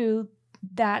it to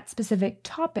that specific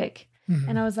topic.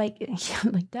 And I was like, yeah,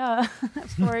 like, duh,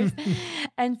 of course.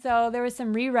 And so there was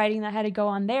some rewriting that had to go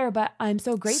on there, but I'm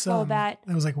so grateful that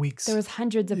was like weeks. There was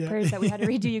hundreds of prayers that we had to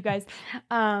redo, you guys.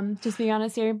 Just being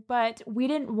honest here. But we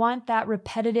didn't want that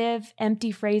repetitive,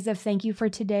 empty phrase of thank you for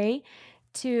today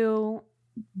to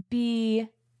be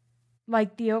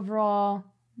like the overall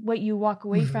what you walk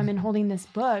away from in holding this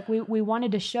book. We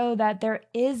wanted to show that there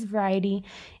is variety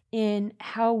in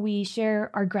how we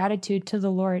share our gratitude to the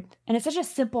Lord. And it's such a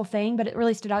simple thing, but it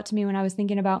really stood out to me when I was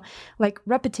thinking about like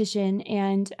repetition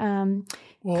and kind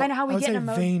of how we get in a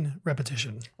mode. Vain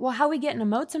repetition. Well, how we get in a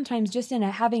mode sometimes just in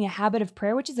having a habit of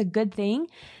prayer, which is a good thing,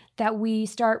 that we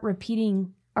start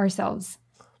repeating ourselves.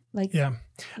 Like, yeah.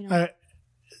 You know.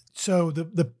 So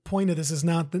the point of this is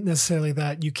not necessarily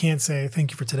that you can't say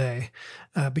thank you for today,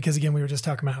 because again, we were just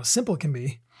talking about how simple it can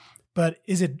be. But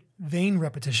is it vain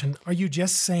repetition? Are you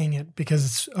just saying it because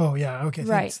it's, oh yeah, okay,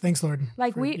 thanks Lord.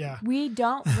 Like we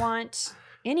don't want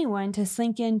anyone to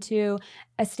sink into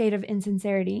a state of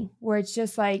insincerity where it's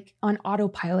just like on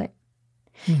autopilot.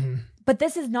 But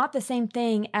this is not the same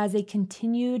thing as a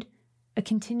continuation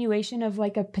of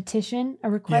like a petition, a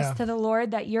request to the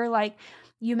Lord that you're like,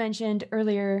 you mentioned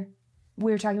earlier,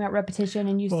 we were talking about repetition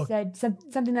and you said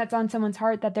something that's on someone's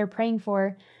heart that they're praying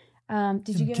for.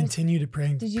 Did you continue to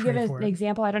pray? Did you give an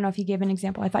example? I don't know if you gave an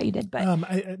example. I thought you did,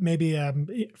 but maybe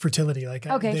fertility. Like they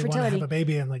want to have a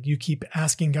baby, and like you keep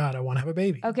asking God, "I want to have a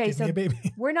baby." Okay, give me a baby.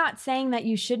 We're not saying that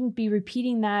you shouldn't be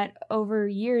repeating that over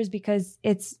years because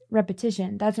it's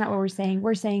repetition. That's not what we're saying.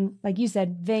 We're saying, like you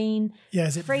said, vain. Yeah,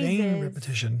 is it phrases. Vain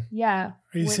repetition? Yeah.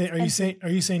 Are you saying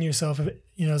to yourself,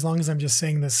 as long as I'm just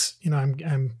saying this,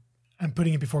 I'm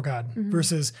putting it before God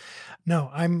versus, no,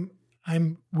 I'm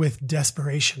with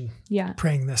desperation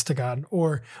praying this to God,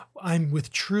 or I'm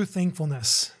with true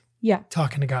thankfulness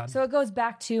talking to God. So it goes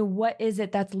back to, what is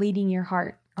it that's leading your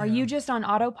heart? Are you just on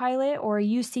autopilot, or are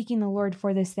you seeking the Lord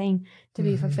for this thing to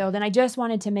be fulfilled? And I just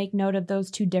wanted to make note of those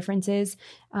two differences,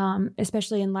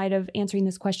 especially in light of answering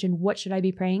this question, what should I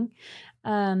be praying?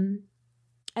 And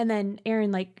then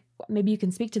Aaron, like maybe you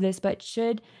can speak to this, but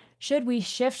should we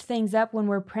shift things up when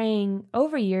we're praying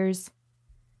over years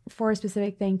for a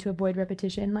specific thing to avoid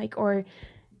repetition? Like, or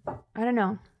I don't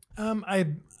know. I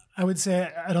would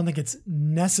say, I don't think it's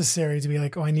necessary to be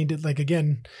like, oh, I need to, like,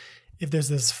 again, if there's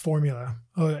this formula,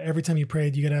 every time you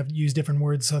prayed, you got to use different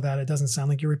words so that it doesn't sound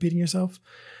like you're repeating yourself.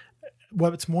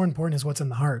 What's more important is what's in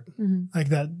the heart. Like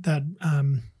that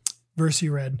verse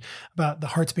you read about the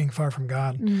hearts being far from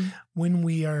God. When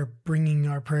we are bringing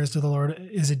our prayers to the Lord,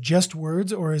 is it just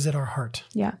words or is it our heart?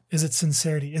 Yeah. Is it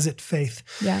sincerity? Is it faith?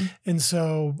 Yeah. And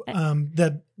so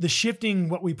the shifting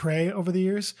what we pray over the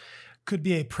years could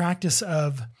be a practice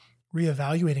of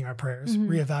reevaluating our prayers,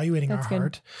 reevaluating That's our good.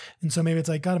 heart. And so maybe it's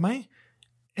like, God,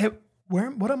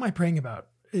 what am I praying about?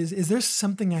 Is there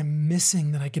something I'm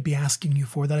missing that I could be asking you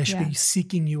for, that I should be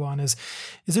seeking you on? Is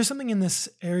there something in this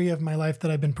area of my life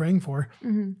that I've been praying for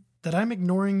that I'm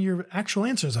ignoring your actual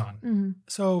answers on?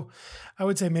 So I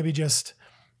would say maybe just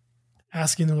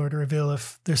asking the Lord to reveal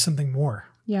if there's something more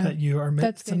that you are,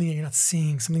 something that you're not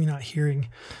seeing, something you're not hearing.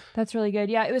 That's really good.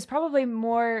 Yeah, it was probably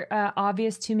more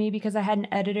obvious to me because I had an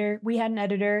editor. We had an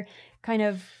editor kind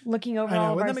of looking over all of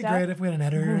our wouldn't that be stuff. great if we had an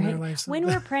editor in our lives? When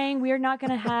we're praying, we are not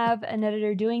going to have an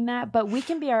editor doing that, but we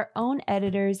can be our own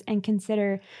editors and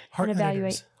consider heart and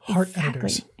evaluate. Editors. Heart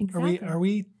editors. Exactly.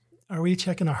 Are we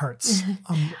checking our hearts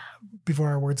before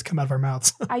our words come out of our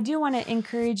mouths? I do want to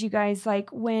encourage you guys,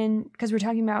 because we're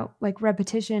talking about like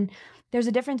repetition, there's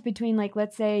a difference between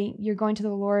let's say you're going to the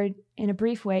Lord in a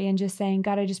brief way and just saying,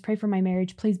 God, I just pray for my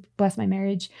marriage. Please bless my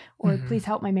marriage, or please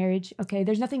help my marriage. Okay.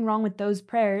 There's nothing wrong with those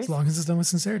prayers. As long as it's done with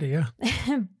sincerity. Yeah.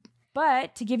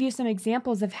 But to give you some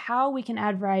examples of how we can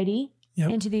add variety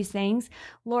into these things,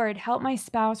 Lord, help my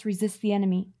spouse resist the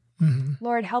enemy.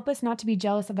 Lord, help us not to be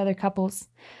jealous of other couples.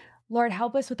 Lord,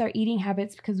 help us with our eating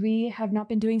habits because we have not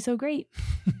been doing so great.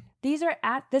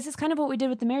 This is kind of what we did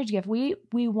with the marriage gift. We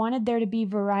wanted there to be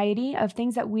variety of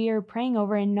things that we are praying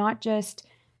over and not just.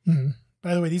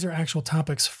 By the way, these are actual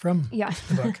topics from the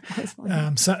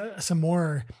book. Some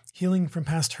more healing from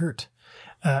past hurt,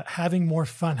 having more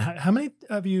fun. How many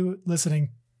of you listening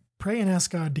pray and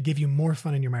ask God to give you more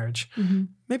fun in your marriage?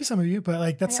 Maybe some of you,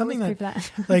 but that's something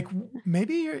that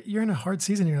maybe you're in a hard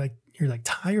season. You're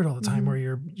tired all the time, or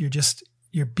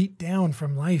you're beat down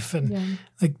from life, and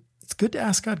it's good to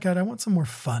ask God, I want some more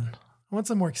fun. I want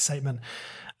some more excitement.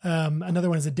 Another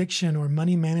one is addiction or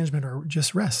money management or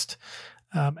just rest.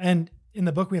 And in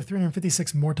the book, we have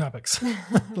 356 more topics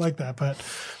like that. But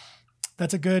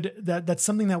that's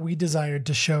something that we desired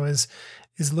to show is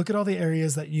look at all the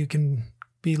areas that you can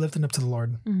be lifting up to the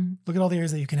Lord. Look at all the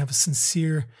areas that you can have a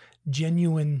sincere,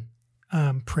 genuine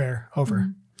prayer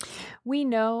over. We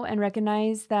know and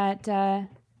recognize that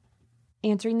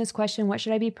answering this question, what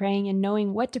should I be praying, and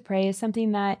knowing what to pray is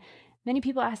something that many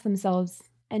people ask themselves.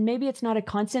 And maybe it's not a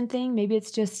constant thing. Maybe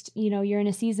it's just, you're in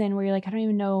a season where you're like, I don't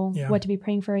even know what to be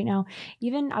praying for right now.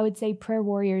 Even I would say prayer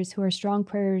warriors who are strong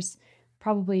prayers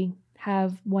probably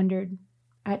have wondered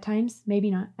at times.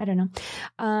 Maybe not. I don't know.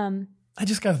 I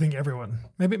just got to think everyone.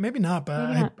 Maybe not,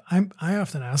 but I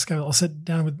often ask. I'll sit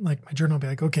down with my journal and be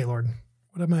like, okay, Lord,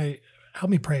 help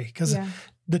me pray. Because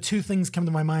the two things come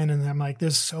to my mind, and I'm like,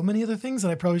 there's so many other things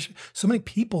that I probably should, so many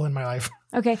people in my life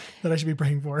that I should be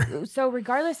praying for. So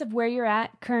regardless of where you're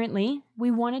at currently,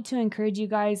 we wanted to encourage you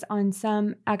guys on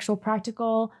some actual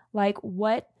practical,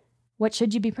 what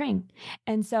should you be praying?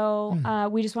 And so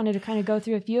we just wanted to kind of go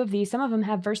through a few of these. Some of them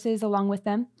have verses along with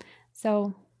them.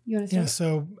 So you want to start? Yeah,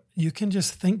 so you can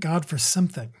just thank God for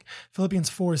something. Philippians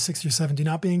 4:6-7. Do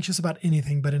not be anxious about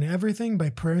anything, but in everything by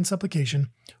prayer and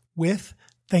supplication with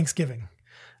thanksgiving.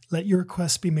 Let your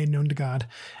requests be made known to God,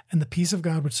 and the peace of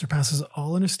God, which surpasses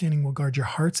all understanding, will guard your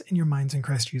hearts and your minds in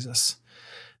Christ Jesus.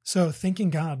 So thanking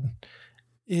God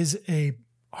is a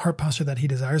heart posture that he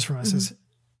desires from us. Is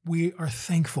we are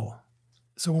thankful.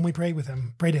 So when we pray to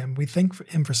him, we thank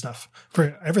him for stuff,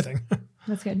 for everything.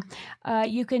 That's good.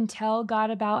 You can tell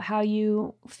God about how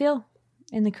you feel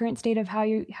in the current state of how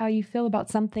you feel about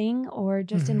something, or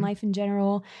just in life in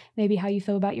general, maybe how you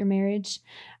feel about your marriage.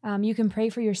 You can pray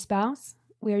for your spouse.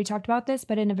 We already talked about this,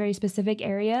 but in a very specific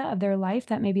area of their life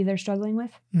that maybe they're struggling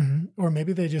with. Or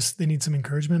maybe they need some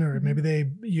encouragement, or maybe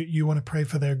you want to pray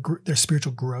for their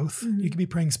spiritual growth. You could be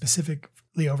praying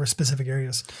specifically over specific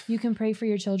areas. You can pray for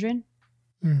your children.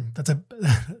 That's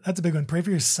a big one. Pray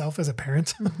for yourself as a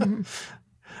parent.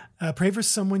 Pray for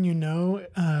someone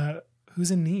who's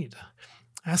in need.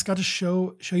 Ask God to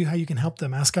show you how you can help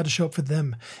them. Ask God to show up for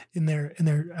them in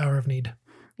their hour of need.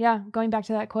 Yeah, going back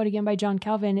to that quote again by John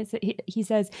Calvin, he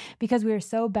says, because we are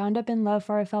so bound up in love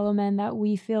for our fellow men that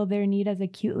we feel their need as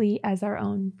acutely as our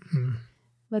own.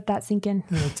 Let that sink in.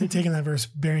 Taking that verse,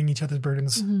 bearing each other's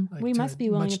burdens. We must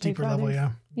be willing to pray for others.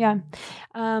 Yeah.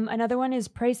 Another one is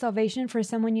pray salvation for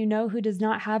someone who does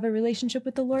not have a relationship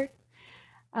with the Lord.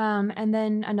 And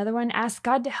then another one, ask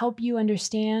God to help you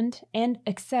understand and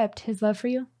accept his love for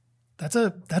you. That's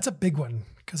a big one,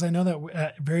 because I know that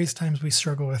at various times we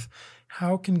struggle with,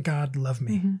 how can God love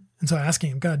me? And so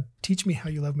asking him, God, teach me how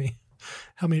you love me.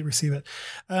 help me receive it.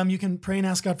 You can pray and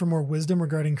ask God for more wisdom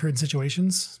regarding current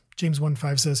situations. James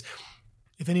 1:5 says,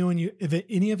 if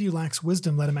any of you lacks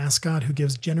wisdom, let him ask God, who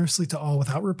gives generously to all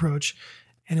without reproach,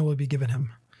 and it will be given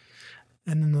him.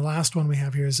 And then the last one we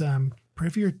have here is pray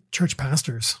for your church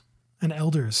pastors and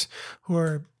elders who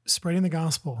are spreading the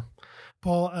gospel.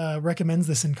 Paul recommends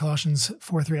this in Colossians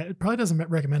 4:3. It probably doesn't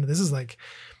recommend it. This is like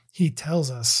he tells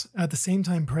us, at the same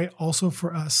time, pray also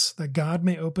for us, that God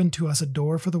may open to us a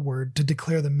door for the word to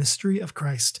declare the mystery of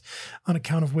Christ, on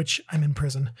account of which I'm in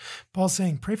prison. Paul's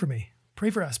saying, pray for me, pray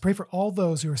for us, pray for all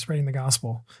those who are spreading the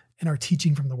gospel and are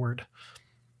teaching from the word.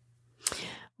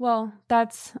 Well,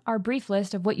 that's our brief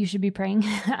list of what you should be praying,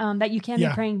 that you can be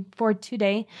praying for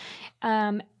today.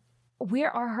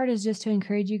 Our heart is just to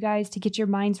encourage you guys to get your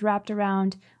minds wrapped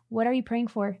around what are you praying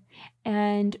for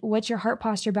and what's your heart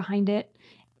posture behind it.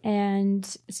 And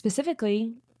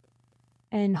specifically,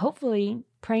 and hopefully,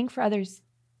 praying for others.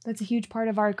 That's a huge part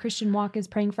of our Christian walk, is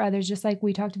praying for others, just like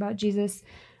we talked about Jesus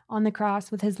on the cross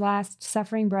with his last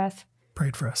suffering breath.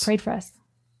 Prayed for us.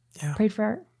 Yeah. Prayed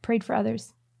for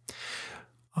others.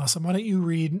 Awesome. Why don't you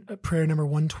read prayer number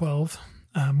 112?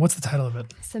 What's the title of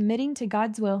it? Submitting to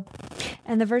God's will.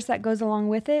 And the verse that goes along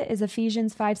with it is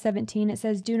Ephesians 5:17. It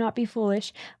says, do not be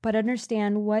foolish, but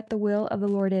understand what the will of the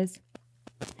Lord is.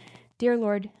 Dear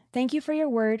Lord, thank you for your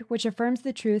word, which affirms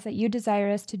the truth that you desire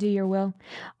us to do your will.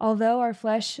 Although our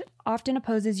flesh often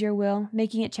opposes your will,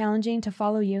 making it challenging to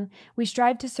follow you, we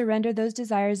strive to surrender those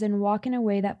desires and walk in a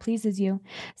way that pleases you.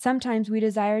 Sometimes we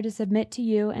desire to submit to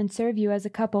you and serve you as a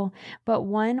couple, but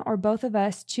one or both of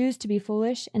us choose to be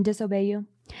foolish and disobey you.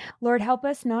 Lord, help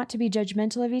us not to be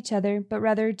judgmental of each other, but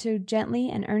rather to gently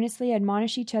and earnestly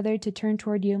admonish each other to turn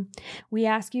toward you. We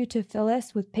ask you to fill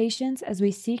us with patience as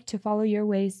we seek to follow your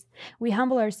ways. We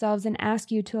humble ourselves and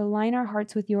ask you to align our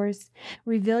hearts with yours.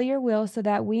 Reveal your will so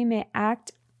that we may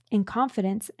act in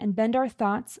confidence and bend our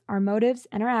thoughts, our motives,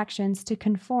 and our actions to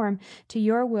conform to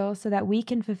your will so that we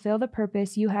can fulfill the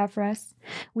purpose you have for us.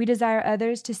 We desire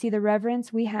others to see the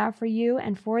reverence we have for you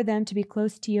and for them to be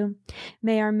close to you.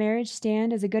 May our marriage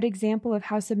stand as a good example of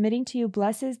how submitting to you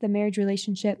blesses the marriage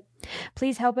relationship.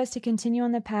 Please help us to continue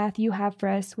on the path you have for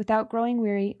us without growing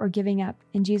weary or giving up.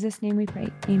 In Jesus' name we pray.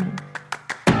 Amen.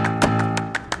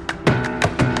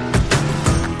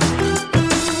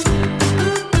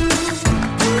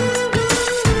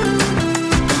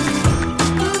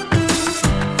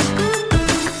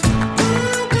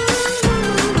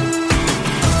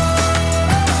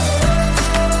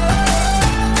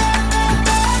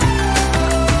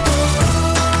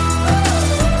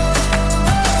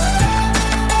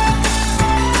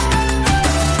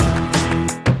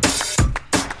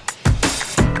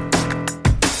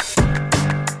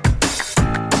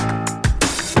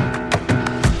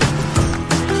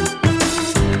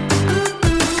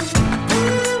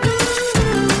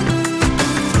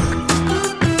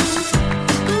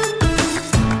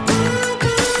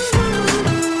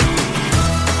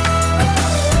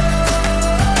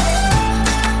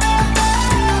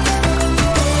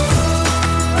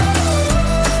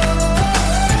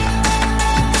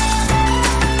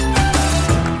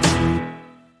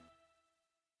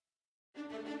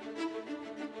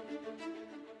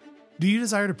 Do you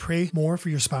desire to pray more for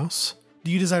your spouse?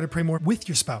 Do you desire to pray more with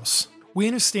your spouse? We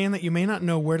understand that you may not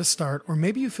know where to start, or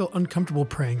maybe you feel uncomfortable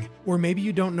praying, or maybe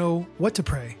you don't know what to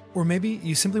pray, or maybe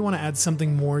you simply want to add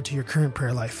something more to your current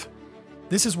prayer life.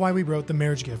 This is why we wrote The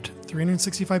Marriage Gift,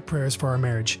 365 Prayers for Our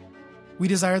Marriage. We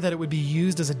desire that it would be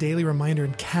used as a daily reminder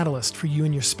and catalyst for you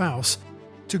and your spouse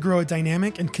to grow a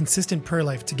dynamic and consistent prayer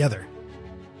life together.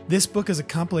 This book is a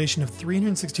compilation of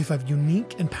 365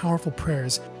 unique and powerful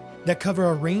prayers that cover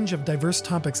a range of diverse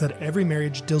topics that every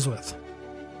marriage deals with.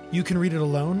 You can read it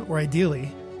alone, or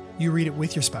ideally, you read it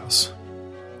with your spouse.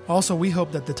 Also, we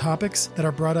hope that the topics that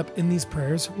are brought up in these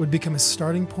prayers would become a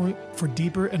starting point for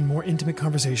deeper and more intimate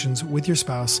conversations with your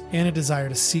spouse and a desire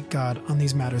to seek God on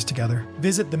these matters together.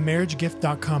 Visit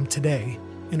themarriagegift.com today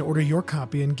and order your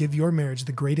copy and give your marriage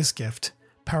the greatest gift,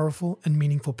 powerful and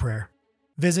meaningful prayer.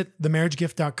 Visit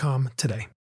themarriagegift.com today.